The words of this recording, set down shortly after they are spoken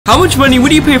How much money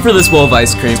would you pay for this bowl of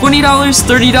ice cream? $20?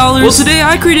 $30? Well, today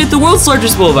I created the world's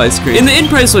largest bowl of ice cream, and the end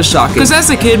price was shocking. Because as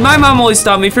a kid, my mom always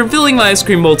stopped me from filling my ice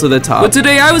cream bowl to the top. But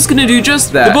today I was gonna do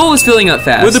just that. The bowl was filling up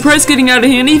fast, with the price getting out of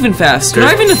hand even faster. Could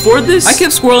I even afford this? I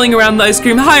kept swirling around the ice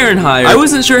cream higher and higher. I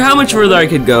wasn't sure how much further I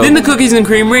could go. Then the cookies and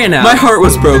cream ran out. My heart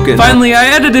was broken. Finally, I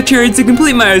added a cherry to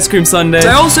complete my ice cream sundae.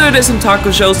 I also added some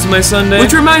taco shells to my sundae,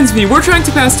 which reminds me, we're trying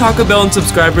to pass Taco Bell in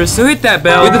subscribers, so hit that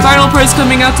bell, with the final price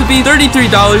coming out to be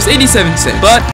 $33.87. But